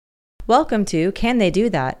Welcome to Can They Do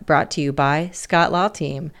That? Brought to you by Scott Law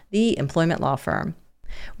Team, the employment law firm.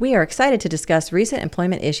 We are excited to discuss recent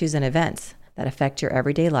employment issues and events that affect your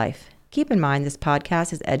everyday life. Keep in mind this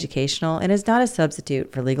podcast is educational and is not a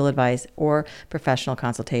substitute for legal advice or professional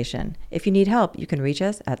consultation. If you need help, you can reach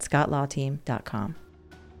us at scottlawteam.com.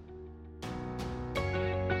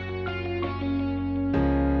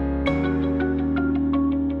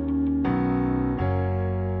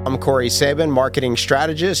 I'm Corey Sabin, marketing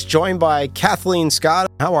strategist, joined by Kathleen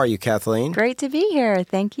Scott. How are you, Kathleen? Great to be here.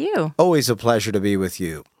 Thank you. Always a pleasure to be with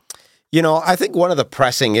you. You know, I think one of the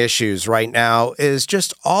pressing issues right now is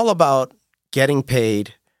just all about getting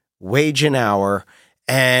paid, wage and hour,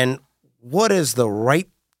 and what is the right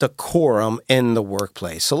decorum in the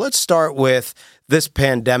workplace. So let's start with this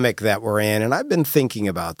pandemic that we're in, and I've been thinking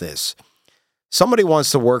about this. Somebody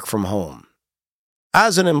wants to work from home.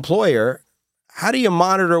 As an employer, how do you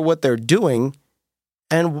monitor what they're doing?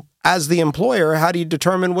 And as the employer, how do you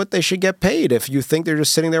determine what they should get paid if you think they're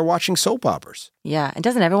just sitting there watching soap operas? Yeah. And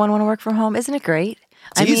doesn't everyone want to work from home? Isn't it great?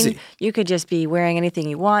 It's easy. You could just be wearing anything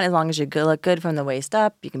you want as long as you look good from the waist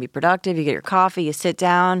up. You can be productive. You get your coffee, you sit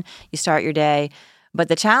down, you start your day. But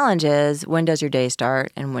the challenge is, when does your day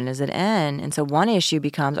start and when does it end? And so one issue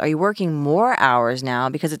becomes, are you working more hours now?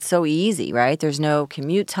 Because it's so easy, right? There's no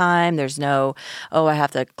commute time. There's no, I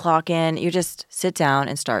have to clock in. You just sit down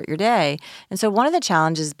and start your day. And so one of the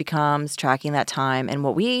challenges becomes tracking that time. And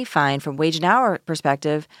what we find from wage and hour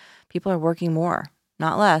perspective, people are working more.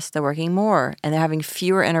 Not less, they're working more, and they're having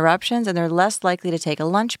fewer interruptions, and they're less likely to take a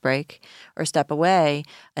lunch break or step away.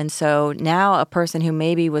 And so now a person who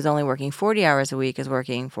maybe was only working 40 hours a week is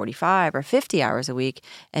working 45 or 50 hours a week,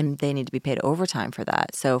 and they need to be paid overtime for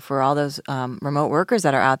that. So for all those remote workers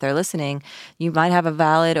that are out there listening, you might have a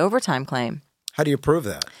valid overtime claim. How do you prove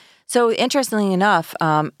that? So interestingly enough,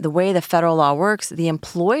 the way the federal law works, the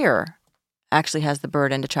employer actually has the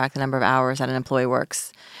burden to track the number of hours that an employee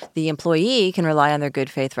works. The employee can rely on their good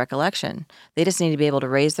faith recollection. They just need to be able to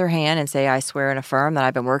raise their hand and say, I swear and affirm that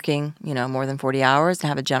I've been working, more than 40 hours, and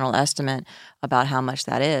have a general estimate about how much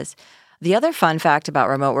that is. The other fun fact about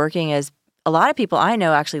remote working is a lot of people I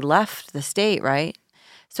know actually left the state, right?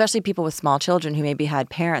 Especially people with small children who maybe had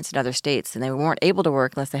parents in other states and they weren't able to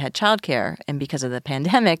work unless they had childcare. And because of the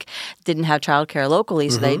pandemic, didn't have childcare locally,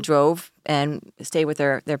 so they drove and stayed with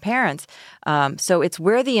their parents. So it's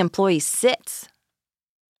where the employee sits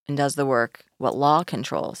and does the work, what law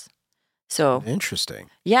controls. So interesting.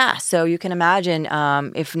 Yeah. So you can imagine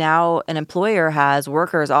if now an employer has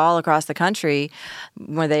workers all across the country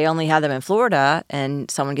where they only have them in Florida and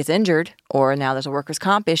someone gets injured, or now there's a workers'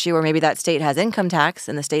 comp issue, or maybe that state has income tax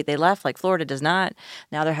and the state they left, like Florida, does not.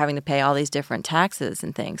 Now they're having to pay all these different taxes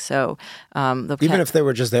and things. So even if they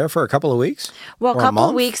were just there for a couple of weeks? Well, a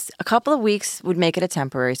couple of weeks would make it a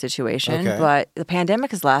temporary situation, but the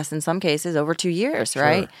pandemic has lasted in some cases over 2 years,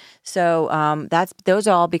 right? Sure. So those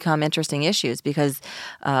all become interesting issues because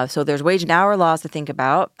so there's wage and hour laws to think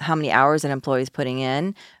about, how many hours an employee is putting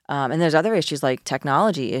in. And there's other issues like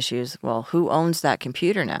technology issues. Well, who owns that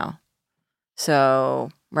computer now?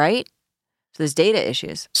 So, right? So there's data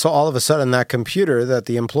issues. So all of a sudden that computer that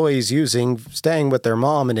the employee's using, staying with their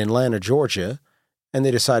mom in Atlanta, Georgia, and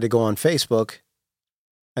they decide to go on Facebook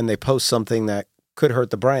and they post something that could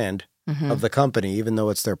hurt the brand of the company, even though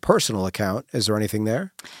it's their personal account. Is there anything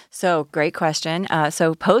there? So great question.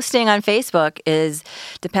 So posting on Facebook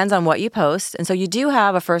depends on what you post. And so you do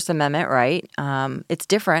have a First Amendment right. It's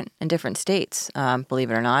different in different states,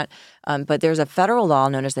 believe it or not. But there's a federal law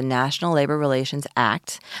known as the National Labor Relations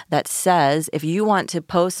Act that says if you want to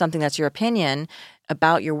post something that's your opinion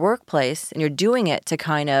about your workplace and you're doing it to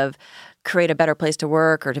kind of create a better place to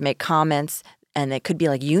work or to make comments, and it could be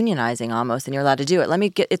like unionizing almost, and you're allowed to do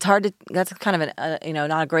it. It's hard to, that's kind of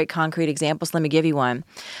not a great concrete example, so let me give you one.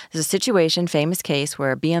 There's a situation, famous case,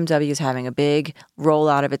 where BMW is having a big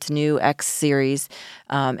rollout of its new X series,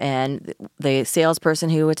 and the salesperson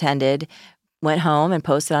who attended went home and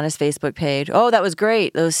posted on his Facebook page, oh, that was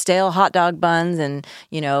great. Those stale hot dog buns and,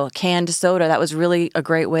 canned soda, that was really a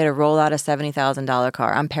great way to roll out a $70,000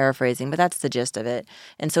 car. I'm paraphrasing, but that's the gist of it.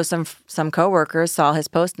 And so some coworkers saw his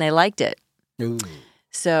post and they liked it. Ooh.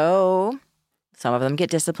 So some of them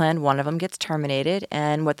get disciplined, one of them gets terminated.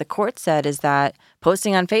 And what the court said is that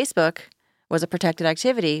posting on Facebook was a protected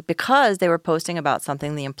activity because they were posting about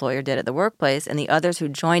something the employer did at the workplace, and the others who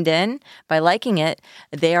joined in by liking it,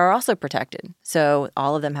 they are also protected. So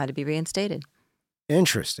all of them had to be reinstated.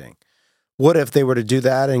 Interesting. What if they were to do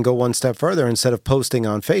that and go one step further? Instead of posting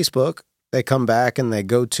on Facebook, they come back and they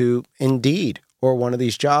go to Indeed or one of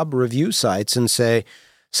these job review sites and say,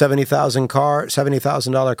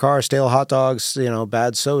 $70,000 car, stale hot dogs,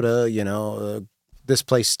 bad soda, this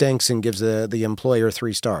place stinks, and gives the employer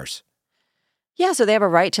 3 stars. Yeah, so they have a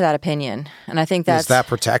right to that opinion. And I think Is that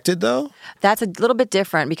protected, though? That's a little bit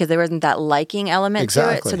different because there isn't that liking element to it.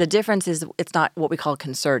 Exactly. So the difference is it's not what we call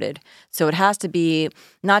concerted. So it has to be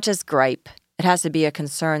not just gripe. It has to be a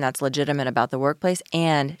concern that's legitimate about the workplace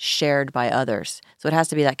and shared by others. So it has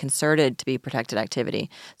to be that concerted to be protected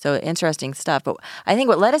activity. So interesting stuff. But I think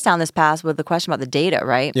what led us down this path was the question about the data,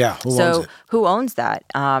 right? Yeah, who owns it? Who owns that?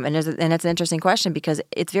 And it's an interesting question because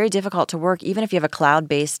it's very difficult to work, even if you have a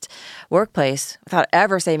cloud-based workplace, without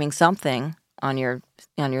ever saving something on your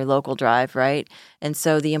local drive, right? And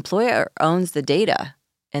so the employer owns the data.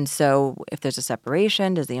 And so if there's a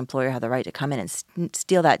separation, does the employer have the right to come in and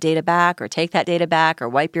steal that data back or take that data back or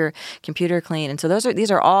wipe your computer clean? And so these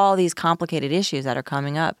are all these complicated issues that are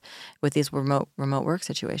coming up with these remote work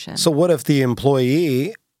situations. So what if the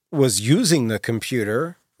employee was using the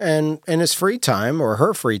computer and in his free time or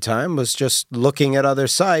her free time was just looking at other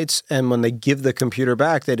sites, and when they give the computer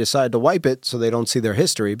back, they decide to wipe it so they don't see their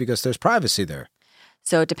history because there's privacy there?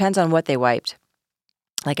 So it depends on what they wiped.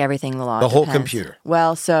 Like everything in the law. The whole computer.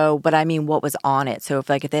 Well, but I mean, what was on it? So if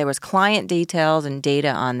there was client details and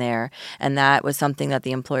data on there, and that was something that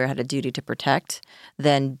the employer had a duty to protect,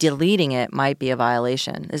 then deleting it might be a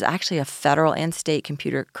violation. There's actually a federal and state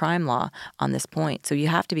computer crime law on this point. So you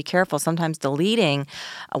have to be careful. Sometimes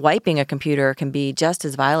wiping a computer can be just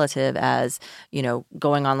as violative as,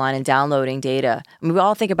 going online and downloading data. I mean, we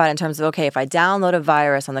all think about it in terms of, okay, if I download a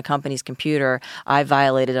virus on the company's computer, I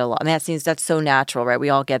violated a law. I mean, that's so natural, right?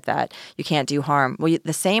 We all get that. You can't do harm. Well,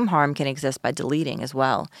 the same harm can exist by deleting as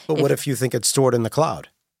well. But what if you think it's stored in the cloud?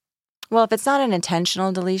 Well, if it's not an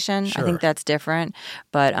intentional deletion, Sure. I think that's different.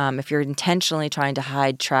 But if you're intentionally trying to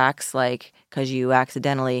hide tracks, like because you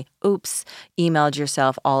accidentally, emailed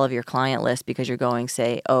yourself all of your client list because you're going,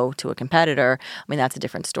 say, to a competitor, I mean, that's a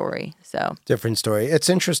different story. So different story. It's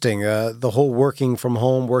interesting. The whole working from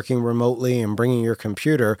home, working remotely, and bringing your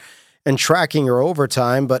computer and tracking your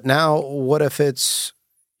overtime. But now, what if it's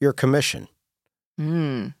your commission?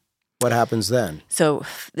 What happens then? So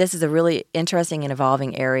this is a really interesting and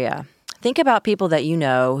evolving area. Think about people that you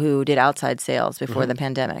know who did outside sales before the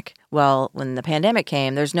pandemic. Well, when the pandemic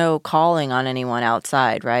came, there's no calling on anyone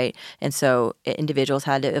outside, right? And so individuals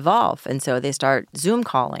had to evolve. And so they start Zoom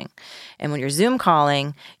calling. And when you're Zoom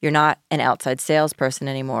calling, you're not an outside salesperson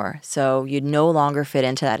anymore. So you no longer fit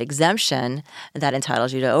into that exemption that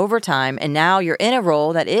entitles you to overtime. And now you're in a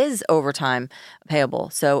role that is overtime payable.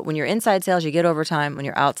 So when you're inside sales, you get overtime. When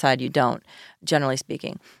you're outside, you don't, generally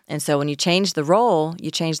speaking. And so when you change the role,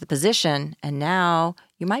 you change the position, and now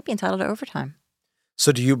you might be entitled to overtime.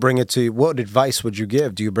 So do you bring it to, what advice would you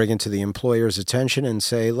give? Do you bring it to the employer's attention and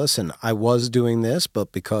say, listen, I was doing this,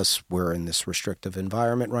 but because we're in this restrictive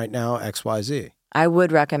environment right now, X, Y, Z? I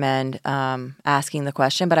would recommend asking the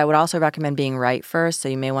question, but I would also recommend being right first. So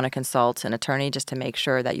you may want to consult an attorney just to make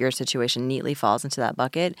sure that your situation neatly falls into that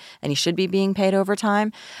bucket and you should be being paid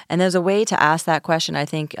overtime. And there's a way to ask that question, I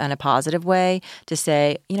think, in a positive way to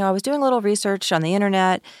say, I was doing a little research on the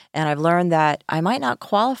internet and I've learned that I might not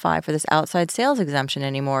qualify for this outside sales exemption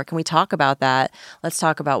anymore. Can we talk about that? Let's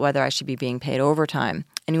talk about whether I should be being paid overtime.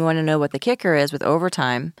 And you want to know what the kicker is with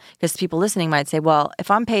overtime, because people listening might say, well,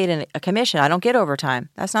 if I'm paid a commission, I don't get overtime.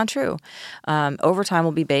 That's not true. Overtime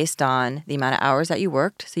will be based on the amount of hours that you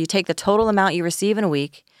worked. So you take the total amount you receive in a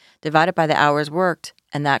week, divide it by the hours worked,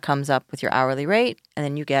 and that comes up with your hourly rate, and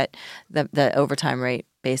then you get the overtime rate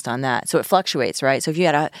based on that. So it fluctuates, right? So if you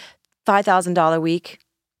had a $5,000 week,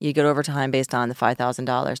 you get overtime based on the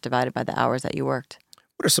 $5,000 divided by the hours that you worked.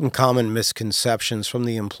 What are some common misconceptions from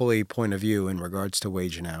the employee point of view in regards to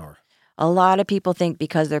wage and hour? A lot of people think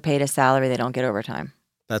because they're paid a salary, they don't get overtime.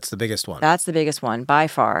 That's the biggest one. That's the biggest one by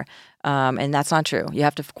far. And that's not true. You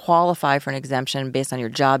have to qualify for an exemption based on your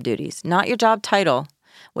job duties, not your job title,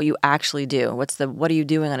 what you actually do. What are you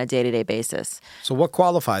doing on a day-to-day basis? So what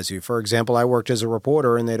qualifies you? For example, I worked as a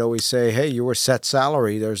reporter and they'd always say, hey, you were set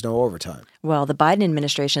salary, there's no overtime. Well, the Biden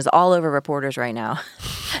administration is all over reporters right now,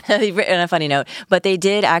 on a funny note. But they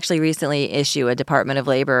did actually recently issue a Department of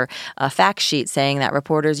Labor fact sheet saying that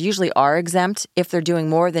reporters usually are exempt if they're doing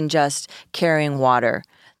more than just carrying water.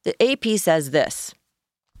 The AP says this.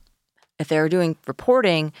 if they're doing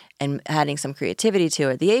reporting and adding some creativity to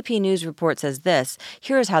it, the AP News report says this,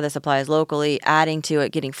 here's how this applies locally, adding to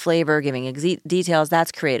it, getting flavor, giving details,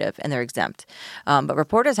 that's creative, and they're exempt. But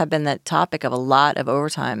reporters have been the topic of a lot of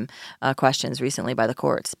overtime questions recently by the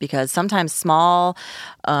courts because sometimes small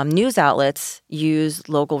news outlets use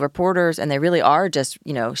local reporters and they really are just,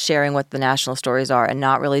 sharing what the national stories are and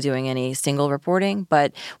not really doing any single reporting.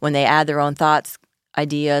 But when they add their own thoughts,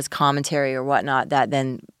 ideas, commentary, or whatnot, that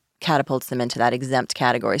then catapults them into that exempt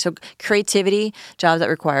category. So creativity, jobs that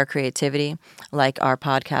require creativity, like our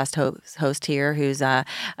podcast host here who's has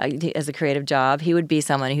a creative job, he would be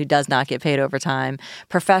someone who does not get paid overtime.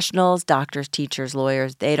 Professionals, doctors, teachers,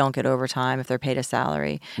 lawyers, they don't get overtime if they're paid a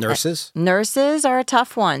salary. Nurses? Nurses are a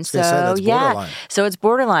tough one. So borderline. So it's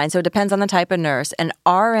borderline. So it depends on the type of nurse. An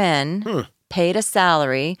RN paid a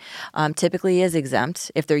salary typically is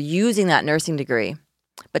exempt if they're using that nursing degree.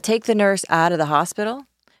 But take the nurse out of the hospital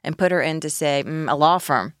and put her into, say, a law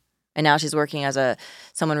firm, and now she's working as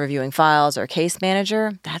someone reviewing files or a case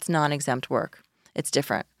manager, that's non-exempt work. It's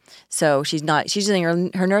different. So she's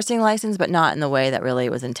using her nursing license, but not in the way that really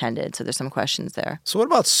was intended. So there's some questions there. So what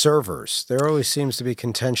about servers? There always seems to be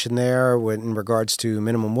contention there in regards to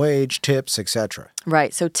minimum wage, tips, etc.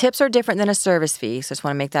 Right. So tips are different than a service fee. So I just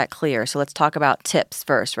want to make that clear. So let's talk about tips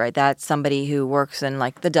first, right? That's somebody who works in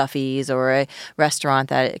like the Duffy's or a restaurant,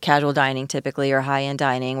 that casual dining typically, or high-end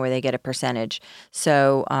dining where they get a percentage.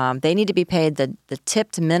 So they need to be paid the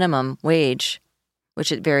tipped minimum wage,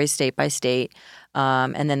 which it varies state by state.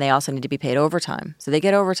 And then they also need to be paid overtime. So they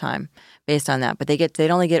get overtime based on that, but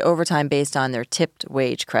they'd only get overtime based on their tipped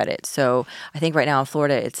wage credit. So I think right now in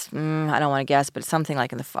Florida, it's, I don't want to guess, but it's something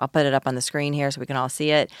like I'll put it up on the screen here so we can all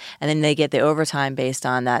see it. And then they get the overtime based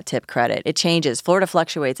on that tip credit. It changes. Florida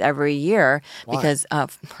fluctuates every year. Why? Because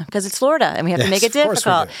it's Florida and we have to make it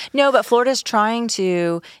difficult. No, but Florida's trying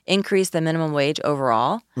to increase the minimum wage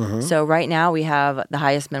overall. Mm-hmm. So right now we have the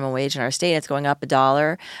highest minimum wage in our state. It's going up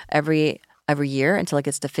 $1 every year until it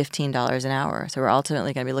gets to $15 an hour. So we're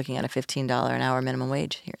ultimately going to be looking at a $15 an hour minimum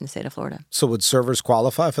wage here in the state of Florida. So would servers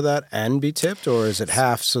qualify for that and be tipped, or is it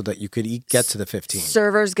half so that you could get to the 15?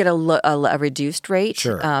 Servers get a reduced rate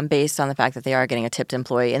based on the fact that they are getting a tipped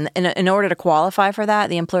employee. And in order to qualify for that,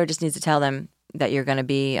 the employer just needs to tell them that you're going to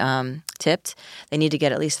be tipped. They need to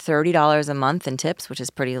get at least $30 a month in tips, which is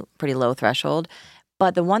pretty low threshold.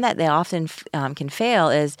 But the one that they often can fail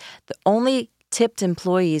is the only tipped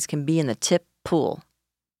employees can be in the tip pool.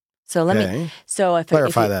 So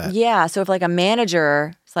clarify that. Yeah. So if like a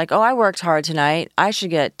manager, it's like, oh, I worked hard tonight, I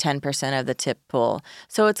should get 10% of the tip pool.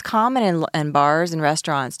 So it's common in bars and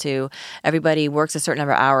restaurants everybody works a certain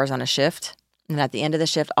number of hours on a shift. And at the end of the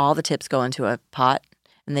shift, all the tips go into a pot.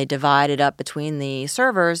 And they divide it up between the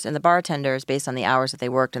servers and the bartenders based on the hours that they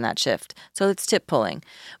worked in that shift. So it's tip pulling.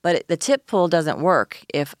 But the tip pool doesn't work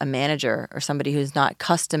if a manager or somebody who's not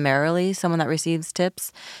customarily someone that receives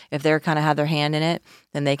tips, if they're kind of have their hand in it,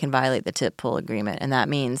 then they can violate the tip pool agreement. And that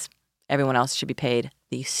means everyone else should be paid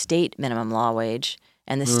the state minimum law wage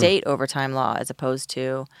and the state overtime law as opposed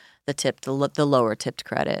to the lower tipped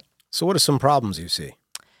credit. So what are some problems you see?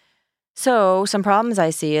 So some problems I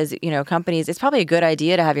see is, companies, it's probably a good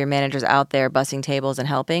idea to have your managers out there bussing tables and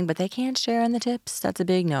helping, but they can't share in the tips. That's a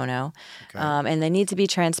big no-no. Okay. And they need to be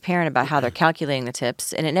transparent about how they're calculating the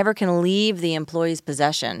tips, and it never can leave the employee's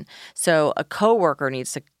possession. So a coworker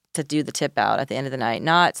needs to do the tip out at the end of the night,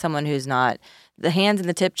 not someone who's not. The hands in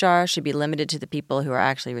the tip jar should be limited to the people who are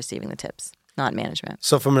actually receiving the tips, not management.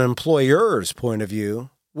 So from an employer's point of view,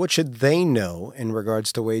 what should they know in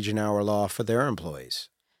regards to wage and hour law for their employees?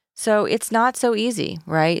 So it's not so easy,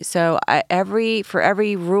 right? So for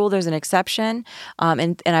every rule, there's an exception,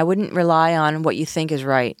 and I wouldn't rely on what you think is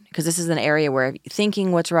right, because this is an area where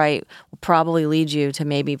thinking what's right will probably lead you to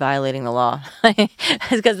maybe violating the law.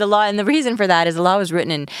 Because the law, and the reason for that is the law was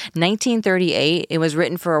written in 1938. It was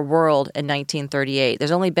written for a world in 1938.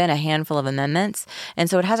 There's only been a handful of amendments, and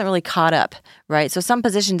so it hasn't really caught up, right? So some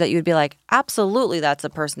positions that you would be like, absolutely, that's a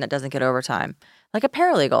person that doesn't get overtime, like a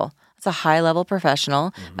paralegal. It's a high-level professional.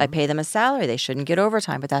 Mm-hmm. I pay them a salary. They shouldn't get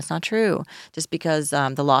overtime, but that's not true just because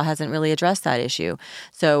the law hasn't really addressed that issue.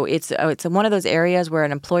 So it's one of those areas where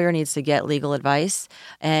an employer needs to get legal advice,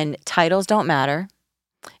 and titles don't matter.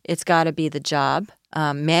 It's got to be the job.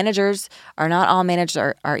 Managers are not all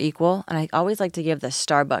managers are equal. And I always like to give the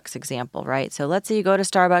Starbucks example, right? So let's say you go to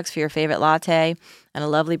Starbucks for your favorite latte and a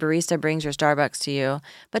lovely barista brings your Starbucks to you,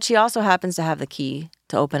 but she also happens to have the key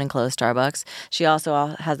to open and close Starbucks. She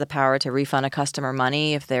also has the power to refund a customer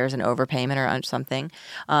money if there's an overpayment or something.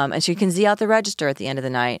 And she can see out the register at the end of the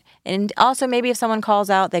night. And also maybe if someone calls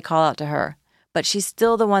out, they call out to her. but she's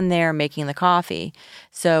still the one there making the coffee.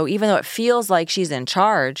 So even though it feels like she's in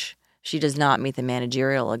charge, she does not meet the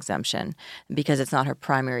managerial exemption because it's not her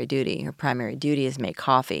primary duty. Her primary duty is make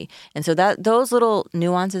coffee. And so those little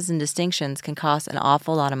nuances and distinctions can cost an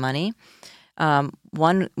awful lot of money.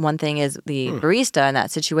 One thing is the barista in that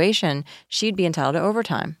situation, she'd be entitled to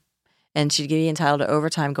overtime. And she'd be entitled to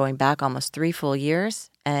overtime going back almost 3 full years.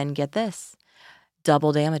 And get this,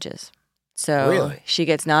 double damages. So Really? she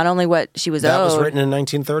gets not only what she was owed. That was written in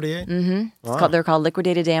 1938? Mm-hmm. Wow. They're called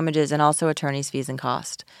liquidated damages and also attorney's fees and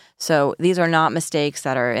cost. So these are not mistakes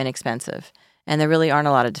that are inexpensive. And there really aren't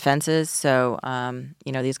a lot of defenses. So,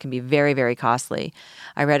 these can be very, very costly.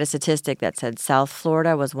 I read a statistic that said South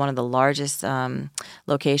Florida was one of the largest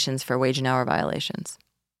locations for wage and hour violations.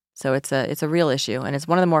 So it's a real issue. And it's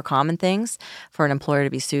one of the more common things for an employer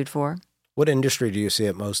to be sued for. What industry do you see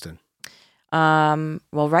it most in?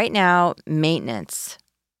 Well, right now, maintenance.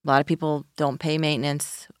 A lot of people don't pay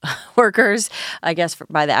maintenance workers. I guess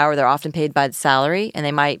by the hour, they're often paid by the salary, and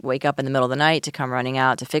they might wake up in the middle of the night to come running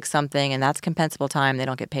out to fix something, and that's compensable time. They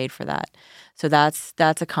don't get paid for that. So that's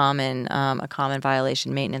a common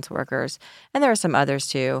violation, maintenance workers, and there are some others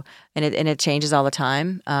too, and it changes all the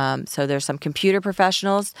time. So there's some computer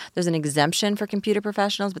professionals. There's an exemption for computer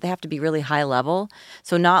professionals, but they have to be really high level.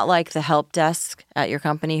 So not like the help desk at your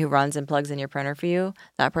company who runs and plugs in your printer for you.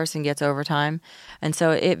 That person gets overtime, and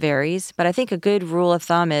so it varies. But I think a good rule of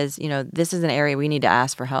thumb is, this is an area we need to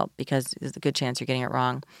ask for help because there's a good chance you're getting it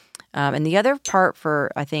wrong. And the other part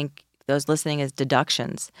for, I think, those listening is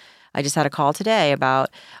deductions. I just had a call today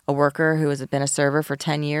about a worker who has been a server for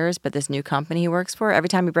 10 years, but this new company he works for, every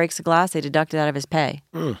time he breaks a glass, they deduct it out of his pay.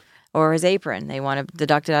 Or his apron. They want to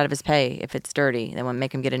deduct it out of his pay if it's dirty. They want to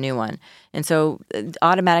make him get a new one. And so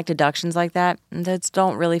automatic deductions like that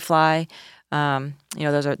don't really fly.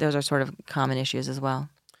 Those are sort of common issues as well.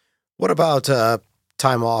 What about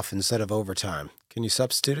time off instead of overtime? Can you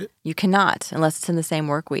substitute it? You cannot unless it's in the same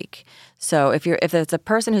work week. So if it's a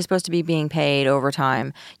person who's supposed to be being paid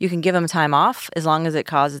overtime, you can give them time off as long as it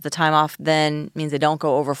causes the time off then means they don't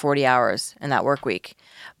go over 40 hours in that work week.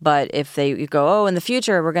 But if you go, in the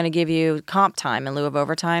future, we're going to give you comp time in lieu of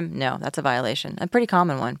overtime, no, that's a violation. A pretty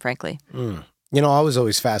common one, frankly. I was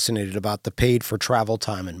always fascinated about the paid for travel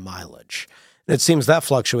time and mileage. And it seems that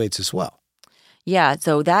fluctuates as well. Yeah,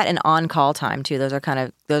 so that and on-call time too. Those are kind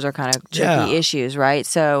of tricky issues, right?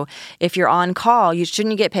 So if you're on call,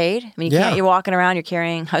 shouldn't you get paid? I mean, you're walking around, you're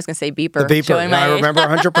carrying. I was going to say beeper. The beeper. I remember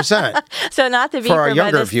 100%. So not the beeper. For our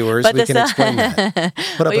younger viewers, we can explain that.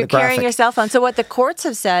 Put up you're a graphic. Carrying your cell phone. So what the courts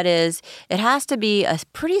have said is it has to be a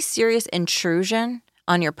pretty serious intrusion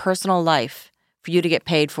on your personal life for you to get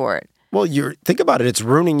paid for it. Well, think about it. It's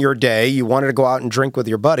ruining your day. You wanted to go out and drink with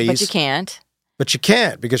your buddies. But you can't. But you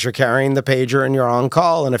can't because you're carrying the pager and you're on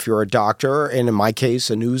call. And if you're a doctor, and in my case,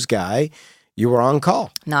 a news guy, you were on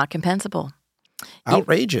call. Not compensable.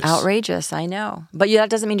 Outrageous. Outrageous, I know. But that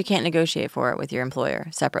doesn't mean you can't negotiate for it with your employer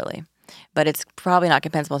separately. But it's probably not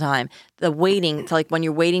compensable time. The waiting, like when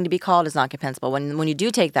you're waiting to be called, is not compensable. When you do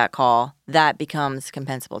take that call, that becomes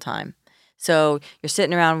compensable time. So you're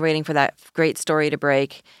sitting around waiting for that great story to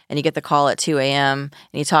break, and you get the call at 2 a.m.,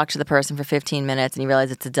 and you talk to the person for 15 minutes, and you realize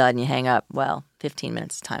it's a dud, and you hang up. Well, 15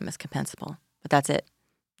 minutes of time is compensable. But that's it,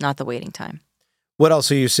 not the waiting time. What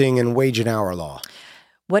else are you seeing in wage and hour law?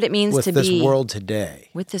 What it means with to this be world today.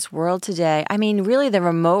 With this world today, I mean, really, the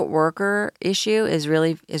remote worker issue is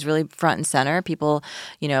really front and center. People,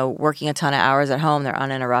 working a ton of hours at home, they're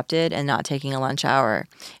uninterrupted and not taking a lunch hour.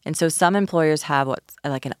 And so some employers have what's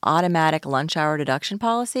like an automatic lunch hour deduction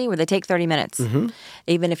policy where they take 30 minutes,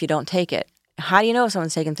 even if you don't take it. How do you know if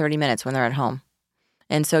someone's taking 30 minutes when they're at home?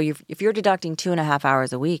 And so if you're deducting 2.5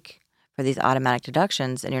 hours a week for these automatic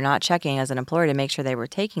deductions and you're not checking as an employer to make sure they were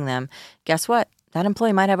taking them, guess what? That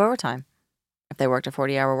employee might have overtime if they worked a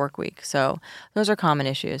 40-hour work week. So those are common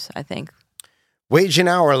issues, I think. Wage and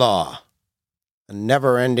hour law, a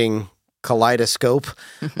never-ending kaleidoscope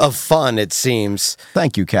of fun, it seems.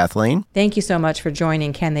 Thank you, Kathleen. Thank you so much for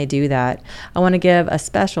joining Can They Do That? I want to give a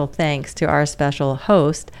special thanks to our special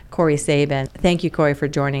host, Corey Sabin. Thank you, Corey, for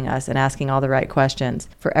joining us and asking all the right questions.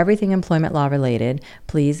 For everything employment law related,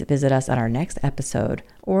 please visit us on our next episode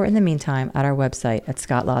or in the meantime at our website at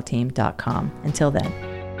scottlawteam.com. Until then.